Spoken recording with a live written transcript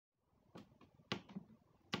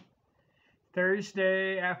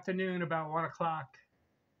Thursday afternoon, about 1 o'clock,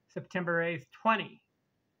 September 8th,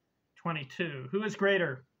 2022. Who is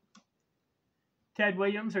greater, Ted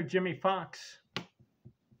Williams or Jimmie Foxx?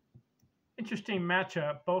 Interesting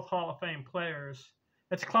matchup, both Hall of Fame players.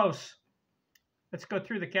 It's close. Let's go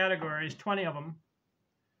through the categories, 20 of them.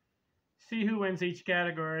 See who wins each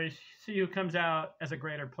category, see who comes out as a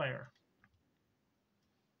greater player.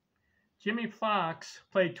 Jimmie Foxx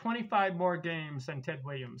played 25 more games than Ted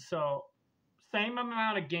Williams, so same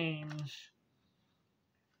amount of games.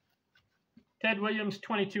 Ted Williams,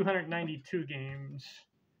 2,292 games.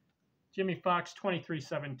 Jimmie Foxx,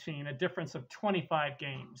 2,317, a difference of 25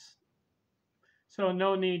 games. So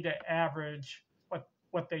no need to average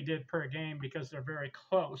what they did per game because they're very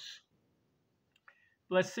close.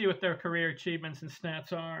 Let's see what their career achievements and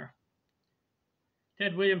stats are.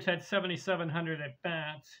 Ted Williams had 7,700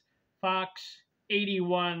 at-bats. Foxx,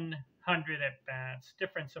 8,100 at-bats.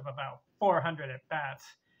 Difference of about 400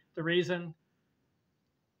 at-bats. The reason?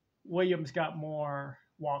 Williams got more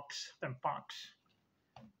walks than Foxx.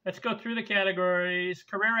 Let's go through the categories.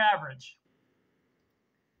 Career average.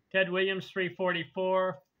 Ted Williams,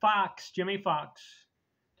 344. Foxx, Jimmie Foxx,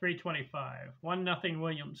 325. 1-0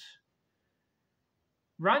 Williams.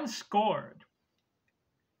 Runs scored.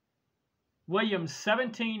 Williams,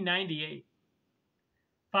 1798.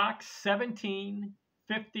 Foxx,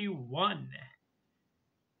 1751.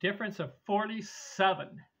 Difference of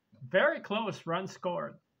 47. Very close runs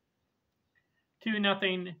scored.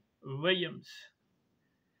 2-0 Williams.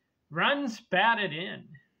 Runs batted in.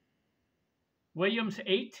 Williams,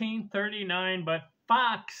 1839, but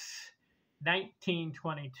Foxx,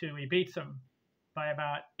 1922. He beats him by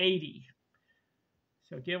about 80.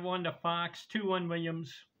 So give 1 to Foxx, 2-1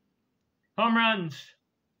 Williams. Home runs.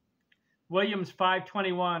 Williams,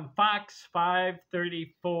 521. Foxx,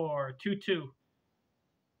 534. 2-2.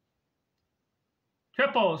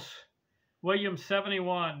 Triples. Williams,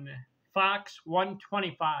 71. Foxx,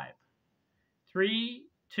 125.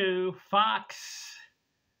 3-2 Foxx.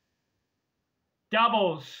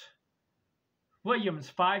 Doubles. Williams,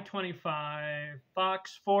 525.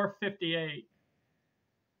 Foxx, 458.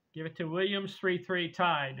 Give it to Williams, 3-3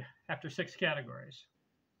 tied after 6 categories.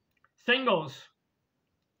 Singles.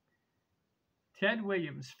 Ted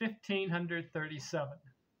Williams, 1,537.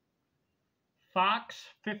 Foxx,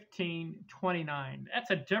 1,529. That's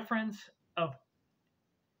a difference of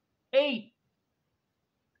 8.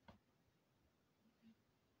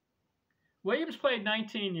 Williams played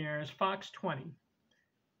 19 years, Foxx 20.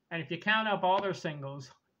 And if you count up all their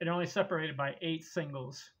singles, it only separated by 8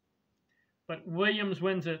 singles. But Williams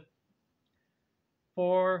wins it.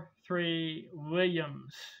 4-3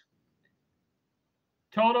 Williams.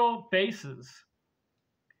 Total bases.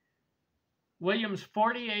 Williams,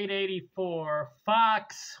 4884.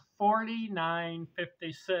 Foxx,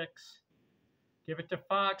 4956. Give it to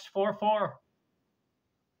Foxx, 4-4.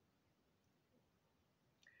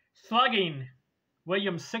 Slugging.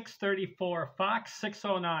 Williams, 634. Foxx,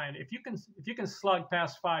 609. If you can slug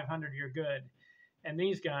past 500, you're good. And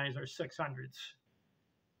these guys are 600s.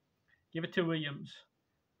 Give it to Williams.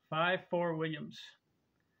 5-4 Williams.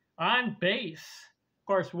 On base. Of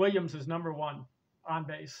course, Williams is number 1 on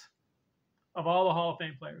base of all the Hall of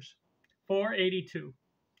Fame players. 482.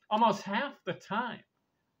 Almost half the time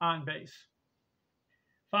on base.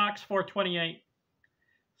 Foxx, 428.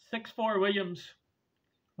 6-4 Williams.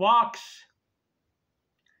 Walks.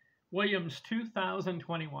 Williams,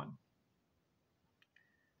 2,021.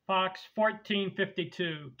 Foxx,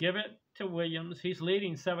 1,452. Give it to Williams. He's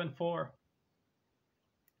leading 7-4.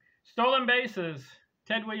 Stolen bases.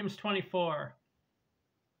 Ted Williams, 24.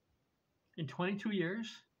 In 22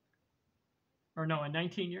 years? Or no, in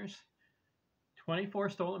 19 years? 24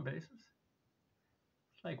 stolen bases?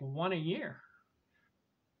 It's like 1 a year.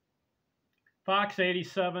 Foxx,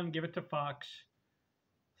 87. Give it to Foxx.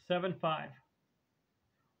 7-5.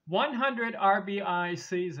 100 RBI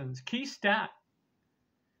seasons. Key stat.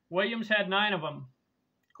 Williams had 9 of them.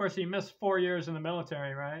 Of course, he missed 4 years in the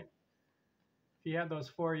military, right? If he had those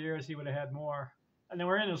 4 years, he would have had more. And they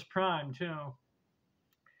were in his prime, too.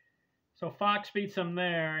 So Foxx beats him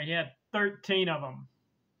there. He had 13 of them.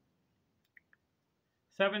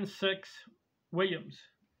 7-6 Williams.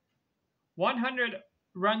 100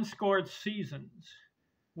 runs scored seasons.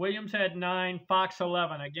 Williams had 9, Foxx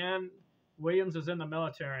 11. Again, Williams is in the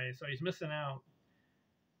military, so he's missing out.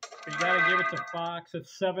 But you got to give it to Foxx.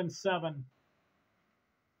 It's 7-7.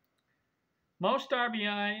 Most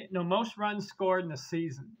runs scored in a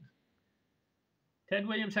season. Ted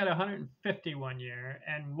Williams had 151 year,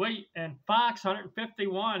 and Foxx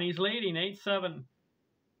 151. He's leading 8-7.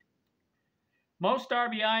 Most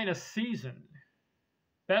RBI in a season.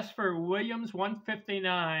 Best for Williams,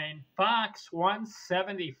 159. Foxx,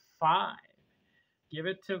 175. Give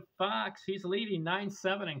it to Foxx. He's leading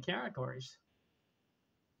 9-7 in categories.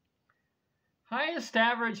 Highest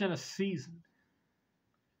average in a season.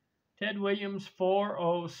 Ted Williams,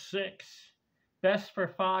 406. Best for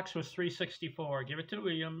Foxx was 364. Give it to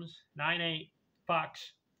Williams, 9-8.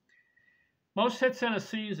 Foxx. Most hits in a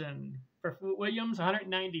season. For Williams,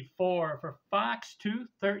 194. For Foxx,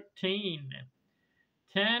 213.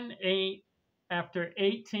 10-8 after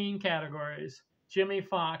 18 categories. Jimmie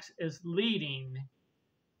Foxx is leading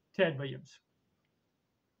Ted Williams.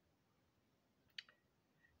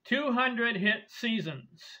 200 hit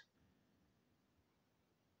seasons.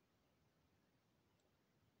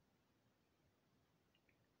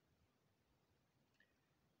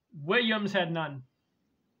 Williams had none.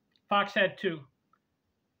 Foxx had 2.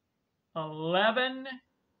 11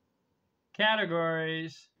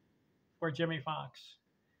 categories for Jimmie Foxx.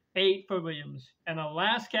 8 for Williams. And the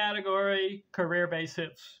last category, career base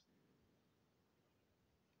hits.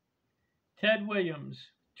 Ted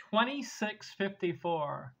Williams,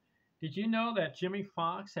 2654. Did you know that Jimmie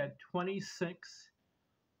Foxx had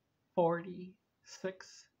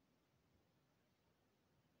 2646?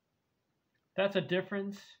 That's a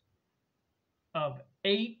difference of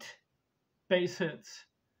 8 base hits.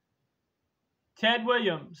 Ted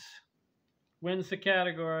Williams wins the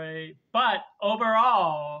category, but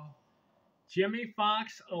overall, Jimmie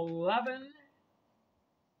Foxx 11,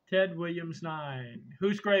 Ted Williams 9.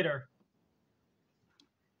 Who's greater?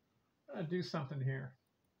 I'm going to do something here.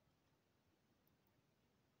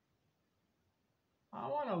 I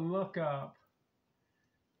want to look up,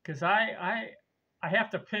 because I have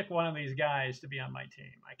to pick one of these guys to be on my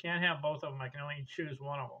team. I can't have both of them. I can only choose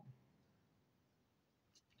one of them.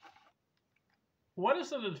 What is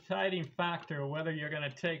the deciding factor whether you're going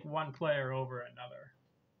to take one player over another?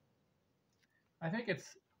 I think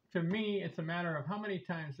to me, it's a matter of how many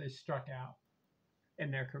times they struck out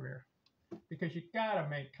in their career. Because you got to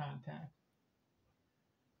make contact.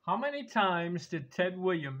 How many times did Ted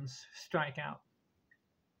Williams strike out?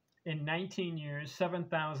 In 19 years,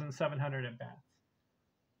 7,700 at-bats.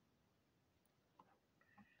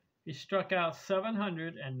 He struck out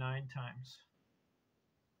 709 times.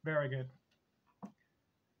 Very good.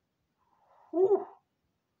 Whew.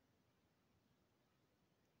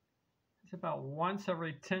 It's about once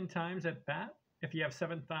every 10 times at bat if you have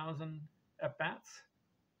 7,000 at-bats.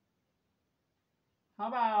 How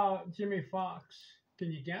about Jimmie Foxx?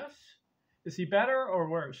 Can you guess? Is he better or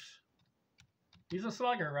worse? He's a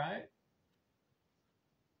slugger, right?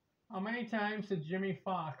 How many times did Jimmie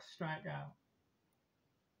Foxx strike out?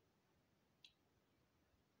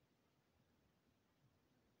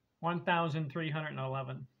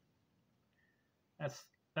 $1,311.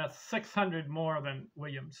 That's 600 more than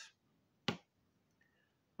Williams.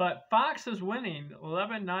 But Foxx is winning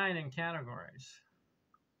 11-9 in categories.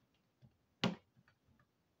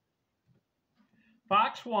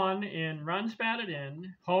 Foxx won in runs batted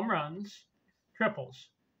in, home runs, triples,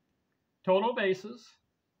 total bases,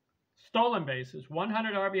 stolen bases,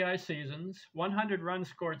 100 RBI seasons, 100 runs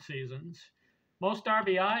scored seasons, most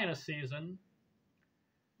RBI in a season,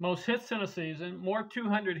 most hits in a season, more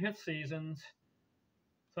 200 hit seasons.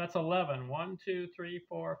 So that's 11. 1, 2, 3,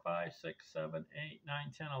 4, 5, 6, 7, 8,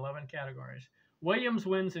 9, 10, 11 categories. Williams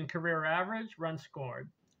wins in career average, runs scored,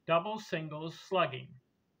 doubles, singles, slugging.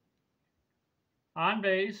 On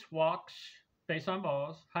base, walks, base on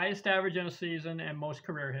balls, highest average in a season, and most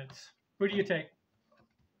career hits. Who do you take?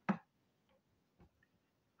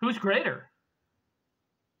 Who's greater?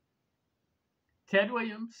 Ted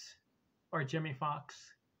Williams or Jimmie Foxx?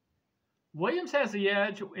 Williams has the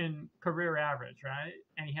edge in career average, right?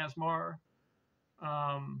 And he has more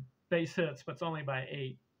base hits, but it's only by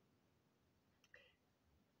 8.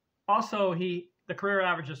 Also, the career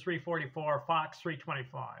average is 344, Foxx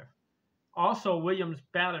 325. Also, Williams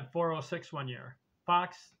batted 406 one year.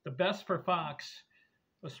 Foxx, the best for Foxx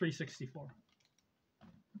was 364.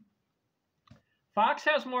 Foxx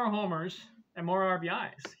has more homers and more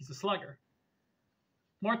RBIs. He's a slugger.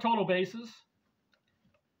 More total bases.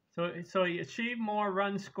 So he achieved more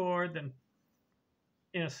runs scored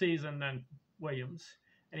in a season than Williams.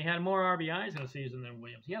 And he had more RBIs in a season than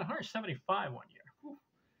Williams. He had 175 one year. Whew.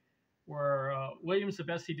 Where Williams, the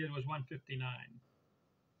best he did was 159.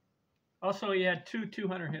 Also, he had 2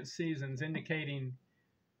 200-hit seasons, indicating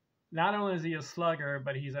not only is he a slugger,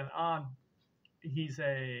 but he's a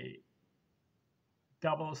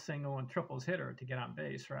double, single, and triples hitter to get on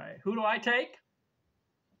base, right? Who do I take?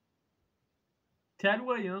 Ted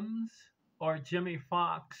Williams or Jimmie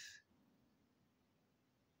Foxx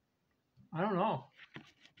I don't know.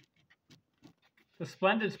 The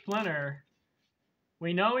Splendid Splinter,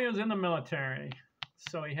 we know he was in the military,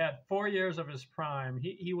 so he had 4 years of his prime.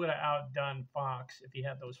 He would have outdone Foxx if he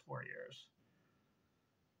had those 4 years.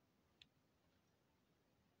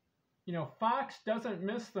 You know, Foxx doesn't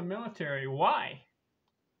miss the military. Why?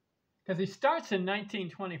 Because he starts in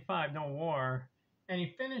 1925, no war, and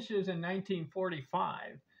he finishes in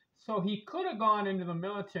 1945. So he could have gone into the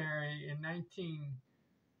military in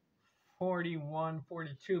 1941,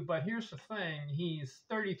 42. But here's the thing, he's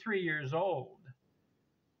 33 years old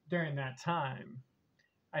during that time.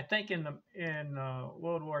 I think in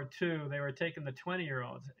World War II, they were taking the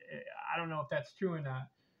 20-year-olds. I don't know if that's true or not.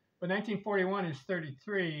 But 1941, he's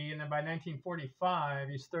 33, and then by 1945,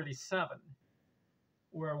 he's 37.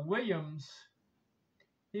 Where Williams,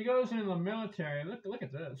 he goes into the military. Look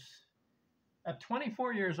at this. At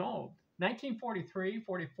 24 years old, 1943,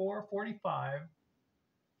 44, 45.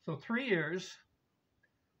 So 3 years,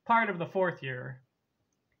 part of the 4th year.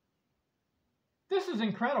 This is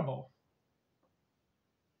incredible.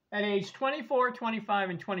 At age 24, 25,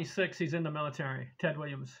 and 26, he's in the military, Ted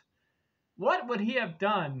Williams. What would he have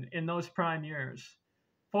done in those prime years?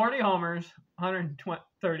 40 homers,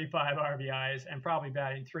 135 RBIs, and probably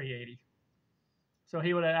batting .380. So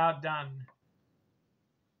he would have outdone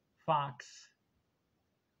Foxx.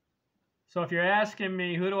 So if you're asking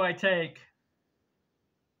me, who do I take?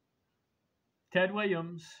 Ted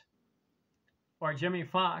Williams or Jimmie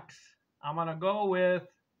Foxx? I'm going to go with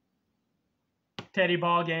Teddy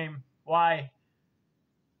Ballgame. Why?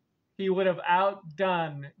 He would have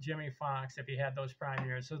outdone Jimmie Foxx if he had those prime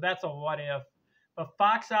years. So that's a what if. But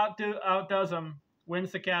Foxx outdoes him,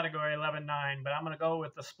 wins the category 11-9. But I'm going to go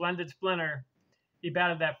with the Splendid Splinter. He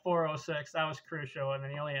batted that .406. That was crucial. And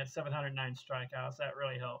then he only had 709 strikeouts. That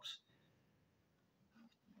really helps.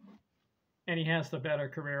 And he has the better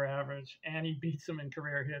career average. And he beats him in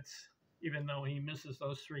career hits, even though he misses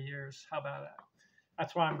those 3 years. How about that?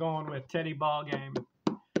 That's why I'm going with Teddy Ballgame.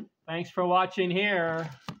 Thanks for watching here.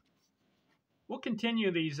 We'll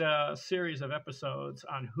continue these series of episodes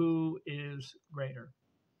on who is greater.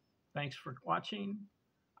 Thanks for watching.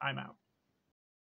 I'm out.